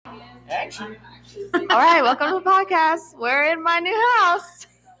Action. All right, welcome to the podcast. We're in my new house.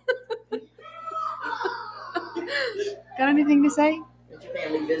 Got anything to say? If your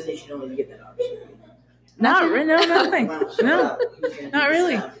family business, you don't really get that option. Nothing. No, not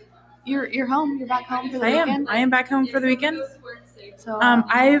really. You're home. You're back home for the I weekend. am back home for the weekend. So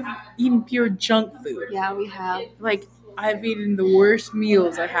I've eaten pure junk food. yeah, we have. Like I've eaten the worst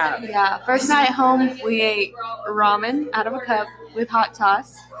meals I have. Yeah, first night home we ate ramen out of a cup with hot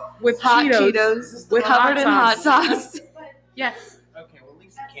sauce, With hot Cheetos. Cheetos With covered in hot sauce. Yes. Okay, well, at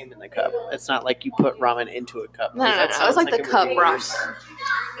least it came in the cup. It's not like you put ramen into a cup. No, it was like the cup broth.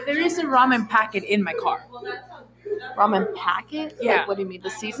 There is a ramen packet in my car. Ramen packet? Yeah. Like, what do you mean? The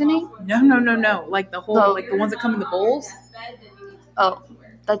seasoning? No. Like the whole, like the ones that come in the bowls. Oh,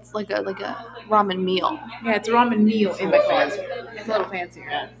 that's like a ramen meal. Yeah, it's a ramen meal in my car. It's a little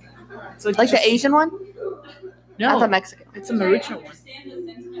fancier. So Like the Asian one? No, Not the Mexican. it's a Maruchan one.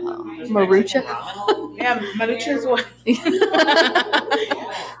 Oh, Marucha? Yeah, Maruchan is what.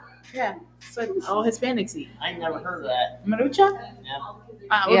 Yeah, so all Hispanics eat. I never heard of that. Maruchan? Yeah.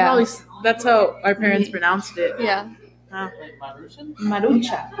 Well, Yeah. probably, that's how our parents pronounced it. Yeah. Like Maruchan?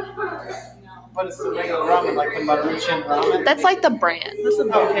 Maruchan. But it's the regular ramen, like the Maruchan ramen. That's like the brand.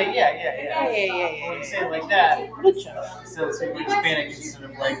 Okay, yeah. Yeah. When you say it like that, so it's super Hispanic instead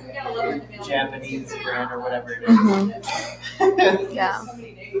of like the Japanese brand or whatever it is. Mm-hmm. Yeah.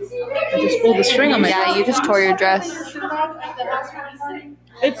 I just pulled the string on my Yeah, you just tore your dress.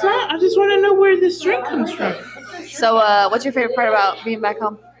 It's not. I just want to know where the string comes from. So, what's your favorite part about being back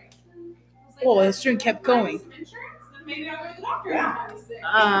home? Oh, the string kept going.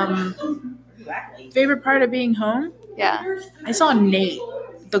 Favorite part of being home? Yeah. I saw Nate,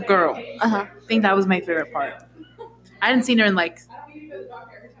 the girl. Uh-huh. I think that was my favorite part. I hadn't seen her in like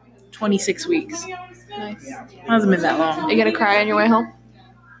 26 weeks. Nice. It hasn't been that long. Are you gonna cry on your way home?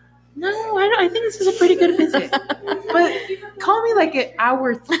 No, I think this is a pretty good visit. But call me like at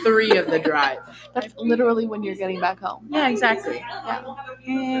hour 3 of the drive. That's literally when you're getting back home. Yeah, exactly.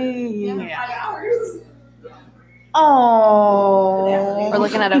 Yeah. Oh. We're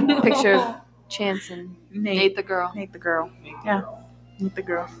looking at a picture of Chance and Nate the girl. Nate the girl. Yeah. Nate the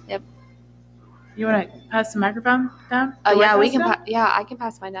girl. Yep. You want to pass the microphone down? Oh yeah, we pass can. it down? Yeah, I can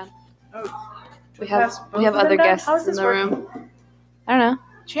pass mine down. Oh. We have Pass both of other them down? guests How is in this the working? room. I don't know.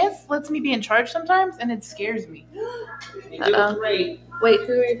 Chance lets me be in charge sometimes, and it scares me. You're doing great. Wait,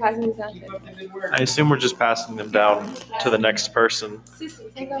 who are you passing these down Keep up the good work. I assume we're just passing them down to the next person. This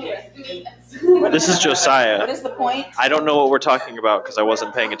is Josiah. What is the point? I don't know what we're talking about because I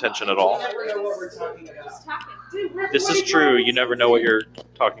wasn't paying attention at all. You never know what we're talking about. This is true. You never know what you're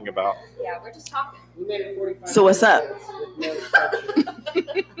talking about. Yeah, we're just talking. We made it 45 So what's up?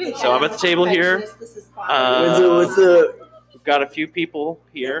 So I'm at the table here. What's up? We've got a few people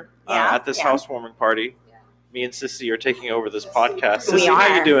here Yeah, at this yeah. housewarming party. Me and Sissy are taking over this podcast. We Sissy, how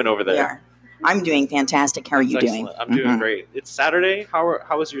are. you doing over We there? are. I'm doing fantastic. How are you doing? Excellent. I'm doing Mhm. great. It's Saturday. How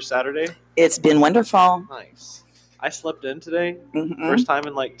was your Saturday? It's been wonderful. Nice. I slept in today. Mhm. First time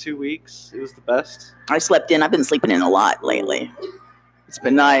in like 2 weeks. It was the best. I slept in. I've been sleeping in a lot lately. It's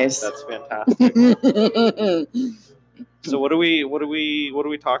been nice. That's fantastic. So what are we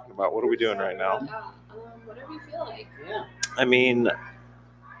talking about? What are we doing right now? Whatever you feel like. Yeah. I mean,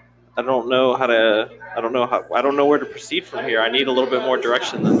 I don't know where to proceed from here. I need a little bit more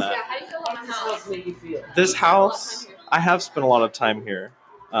direction than that. How do you feel about my How house? does this make you feel? This house, I have spent a lot of time here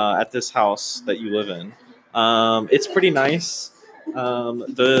at this house that you live in. It's pretty nice.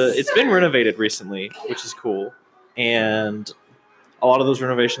 It's been renovated recently, which is cool, and a lot of those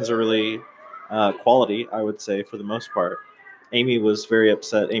renovations are really quality, I would say, for the most part. Amy was very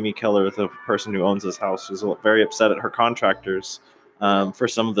upset. Amy Keller, the person who owns this house, was very upset at her contractors for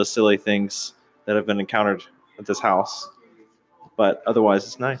some of the silly things that have been encountered at this house. But otherwise,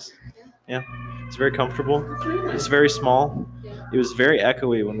 it's nice. Yeah, it's very comfortable. It's very small. It was very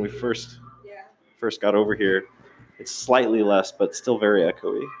echoey when we first got over here. It's slightly less, but still very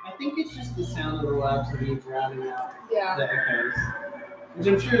echoey. I think it's just the sound of the laptop drowning out Yeah. the echoes. Which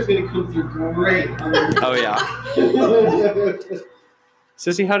I'm sure is going to come through great. Oh yeah,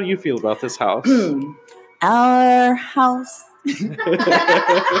 Sissy, how do you feel about this house? Our house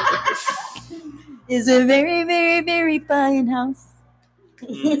is a very, very, very fine house.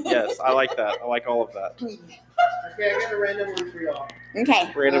 Yes, I like that. I like all of that. Okay, I got a random one for y'all. Okay.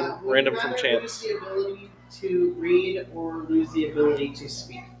 Random from Lose Chance. the ability to read or lose the ability to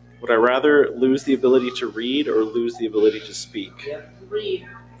speak? Would I rather lose the ability to read or lose the ability to speak? Yep. Read.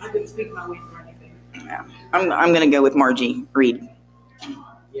 I could speak my way through anything. I'm gonna go with Margie. Read.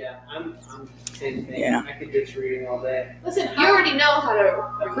 Yeah, I'm same thing. Yeah. I could ditch reading all day. Listen, You already know how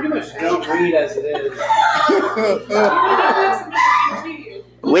to. I pretty much don't read as it is.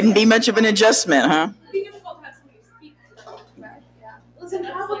 Wouldn't be much of an adjustment, huh? listen,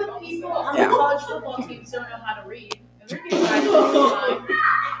 how about the people on Yeah. the college football teams don't know how to read? And they're getting back to the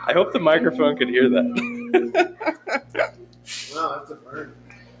I hope the microphone could hear that. Wow, that's a burn.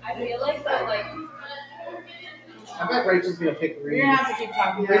 I feel like that, like. I bet Rachel's gonna pick You're read. gonna have to keep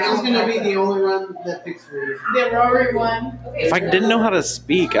talking. Rachel's gonna be the only one that picks read. The Rory one. If I didn't know how to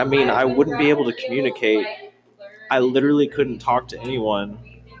speak, I mean, I wouldn't be able to communicate. I literally couldn't talk to anyone.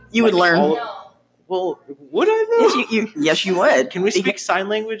 You would learn. Well, would I though? Yes, you would. Can we speak sign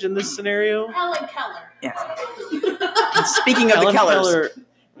language in this scenario? Helen Keller. Yes. Speaking of Helen the Kellers.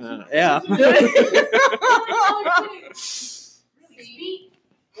 Keller, yeah. Speak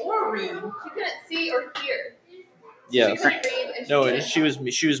or read. She couldn't see or hear. Yes. She couldn't read and No, couldn't-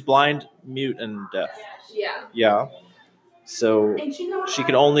 she was blind, mute, and deaf. Yeah. Yeah. So And she knows she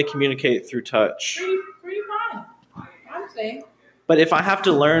could only communicate through touch. pretty fine. I'm saying. But if I have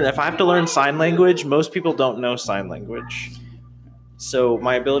to learn sign language, most people don't know sign language. So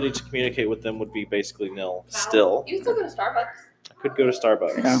my ability to communicate with them would be basically nil. Still, You can still go to Starbucks. I could go to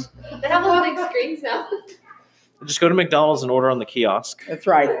Starbucks. Yeah. They have those big screens now. Just go to McDonald's and order on the kiosk. That's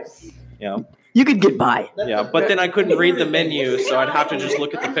right. Yeah. You could get by. Yeah, but then I couldn't read the menu, so I'd have to just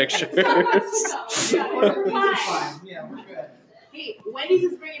look at the pictures. Yeah, we're fine. Yeah, we're good. Hey,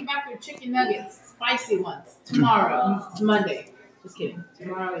 Wendy's is bringing back their chicken nuggets, spicy ones, tomorrow. It's Monday. Just kidding.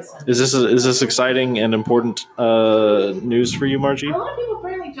 Tomorrow is Sunday. Is this exciting and important news for you, Margie? A lot of people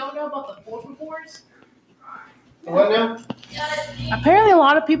apparently don't know about the 4-for-4s. What now? Apparently, a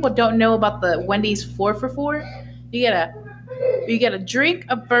lot of people don't know about the Wendy's 4-for-4. You get a drink,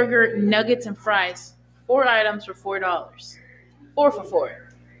 a burger, nuggets, and fries. 4 items for $4. 4-for-4.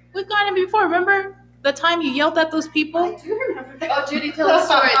 We've gotten it before. Remember the time you yelled at those people? Oh, Judy, tell the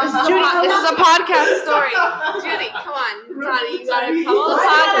story. This is a podcast story. Judy, come on. Ronnie, you gotta come on the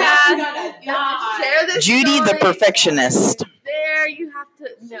podcast. You have to share this Judy the story. perfectionist. There, you have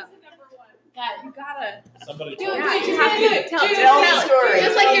to. No. God, you gotta. Somebody Dude, Yeah, you you have did to it. tell Dude, the tell story.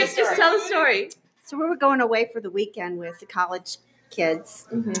 Just like yours, just tell the story. So we were going away for the weekend with the college kids,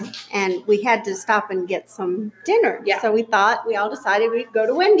 and we had to stop and get some dinner. Yeah. So we all decided we'd go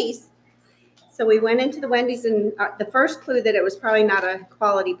to Wendy's. So we went into the Wendy's, and the first clue that it was probably not a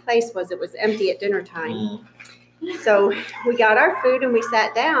quality place was it was empty at dinner time. So we got our food and we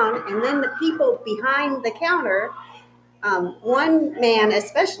sat down, and then the people behind the counter, one man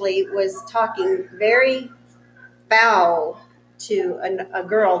especially was talking very foul to a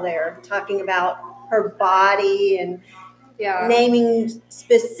girl there, talking about her body and naming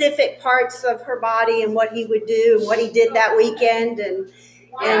specific parts of her body and what he would do and what he did that weekend. And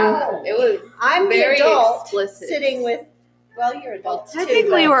It was I'm the very adult explicit. sitting with, well, you're adults too.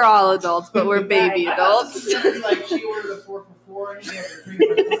 Technically, but- we're all adults, but we're baby I adults. thought this was gonna be like she ordered a 4-for-4 and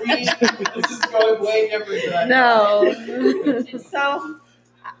he had a 3-for-3. This is going way different than I thought. No. So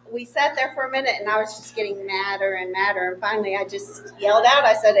we sat there for a minute, and I was just getting madder and madder. And finally, I just yelled out.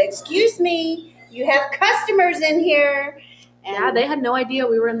 I said, "Excuse me, you have customers in here." And Yeah, they had no idea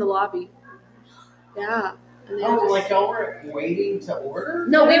we were in the lobby. Yeah. And they Oh, were like y'all were waiting to order?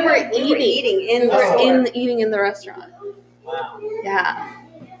 no, we were we were eating. eating in the Oh. store. Eating in the restaurant. Wow. Yeah.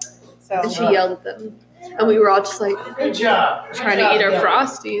 So And she yelled at them. And we were all just like Good job. Good trying to job, eat our Debbie.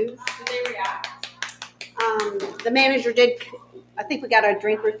 Frosties. the manager did. I think we got our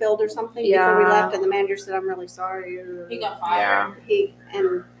drink refilled or something before we Yeah. left, and the manager said, "I'm really sorry." He got fired.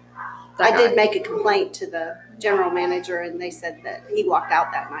 And I did make a complaint to the general manager, and they said that he walked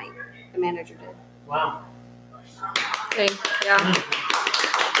out that night. The manager did. Wow. Okay. Yeah.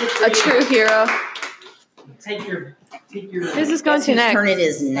 A true hero. Take your. Who's this going to next? Turn it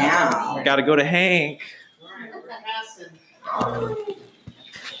is now. Gotta go to Hank.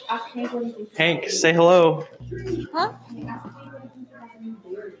 Hank, say hello. Huh?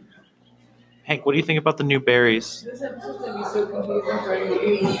 Hank, what do you think about the new berries?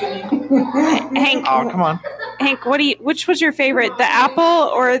 Hank, Oh, come on. Hank, which was your favorite, the apple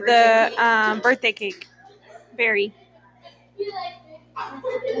or the birthday cake berry?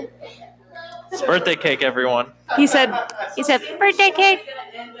 It's birthday cake, everyone. He said birthday cake.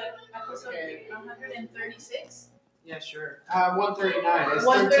 Okay. 136. Yeah, sure. 139. It's 13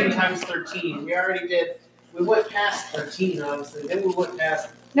 139. times 13. We already did. We went past 13, obviously. Then we went past.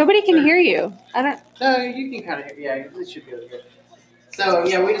 Nobody can hear you. I don't. No, you can kind of. Yeah, this should be okay. So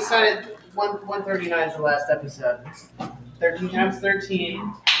yeah, we decided 139 is the last episode. 13 times 13.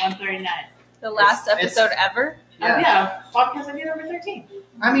 139. The last It's- episode ever? Yeah, podcast idea number 13.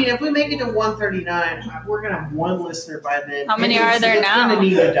 I mean, if we make it to 139, we're gonna have one listener by then. How many are there It's now? gonna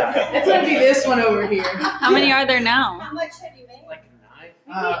need to die. It's gonna be this one over here. How many are there now? How much have you made? Like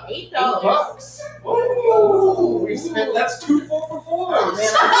 $8. $8. Ooh, we spent. That's 2 4 for 4.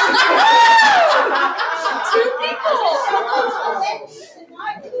 Two people.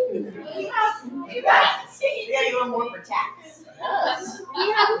 We gotta get one more for tax. We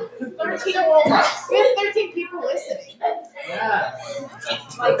have 13 Roblox. We have 13 people listening. Yeah.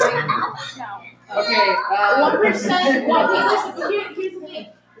 Like right now? Okay. 1%. Here's the thing.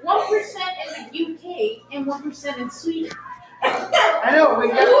 1% in the UK and 1% in Sweden. I know we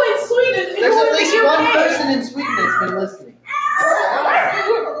got. Who in Sweden? There's Who at in least the UK? one person in Sweden that's been listening.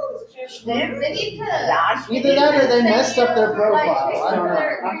 Either that or they messed up their profile. I don't know.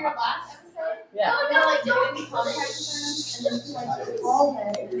 Yeah. We're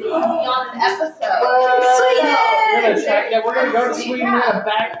gonna check that. We're gonna go to Sweden in a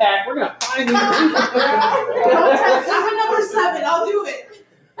backpack. We're gonna find these people. I'm number 7. I'll do it.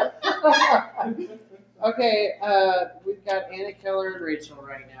 Okay, we've got Anna Keller and Rachel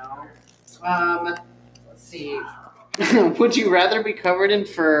right now. Let's see. Would you rather be covered in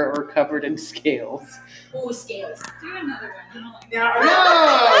fur or covered in scales? Ooh, scales. Do another one. No! Are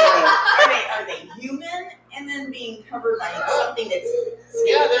they human and then being covered by something that's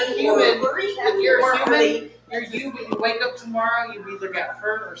Yeah, they're human. furry? If you're Or are human, they- you're you, but you wake up tomorrow, you've either got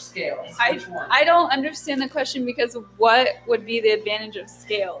fur or scales. Which one? I don't understand the question because what would be the advantage of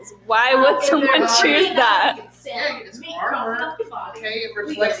scales? Why would someone choose that? Yeah, it's armor. Okay, it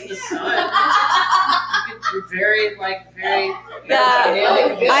reflects the sun. You're very.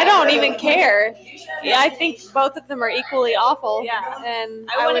 Yeah, I don't even care. Yeah, I think both of them are equally awful. Yeah, and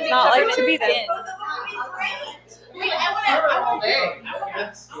I would not like to be them. Both of them would be great. All day.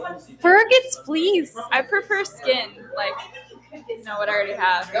 Fur gets fleas. I prefer skin. Like, what I already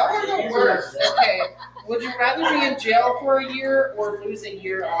have. Y'all are the worst. Okay. Would you rather be in jail for a year or lose a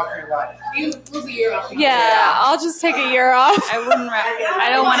year off your life? You lose a year off. Yeah, I'll just take a year off. I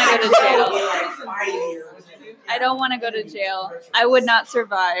don't want to go to jail. 5 years. I don't want to go to jail. I would not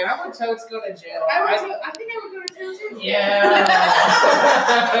survive. I would totes go to jail. I think I would go to jail too. Yeah.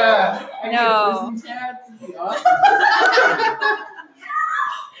 No.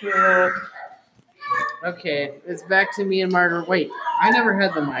 Okay, it's back to me and Margaret. Wait, I never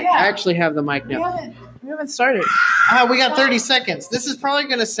had the mic. I actually have the mic now. We haven't started. We got 30 seconds. This is probably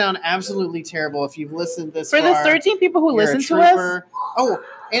going to sound absolutely terrible if you've listened this For far. the 13 people who You're a listen to us. trooper. Oh,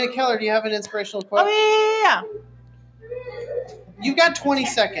 Anna Keller, do you have an inspirational quote? Oh, yeah. You've got 20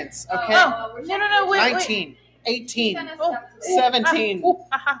 seconds, okay? Oh, no, wait. 19, 18, Oh, 17.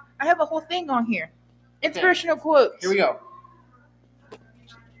 I have a whole thing on here. Inspirational quotes. Here we go.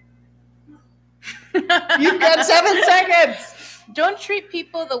 You've got 7 seconds. Don't treat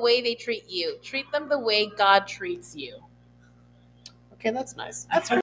people the way they treat you. Treat them the way God treats you. Okay, that's nice. That's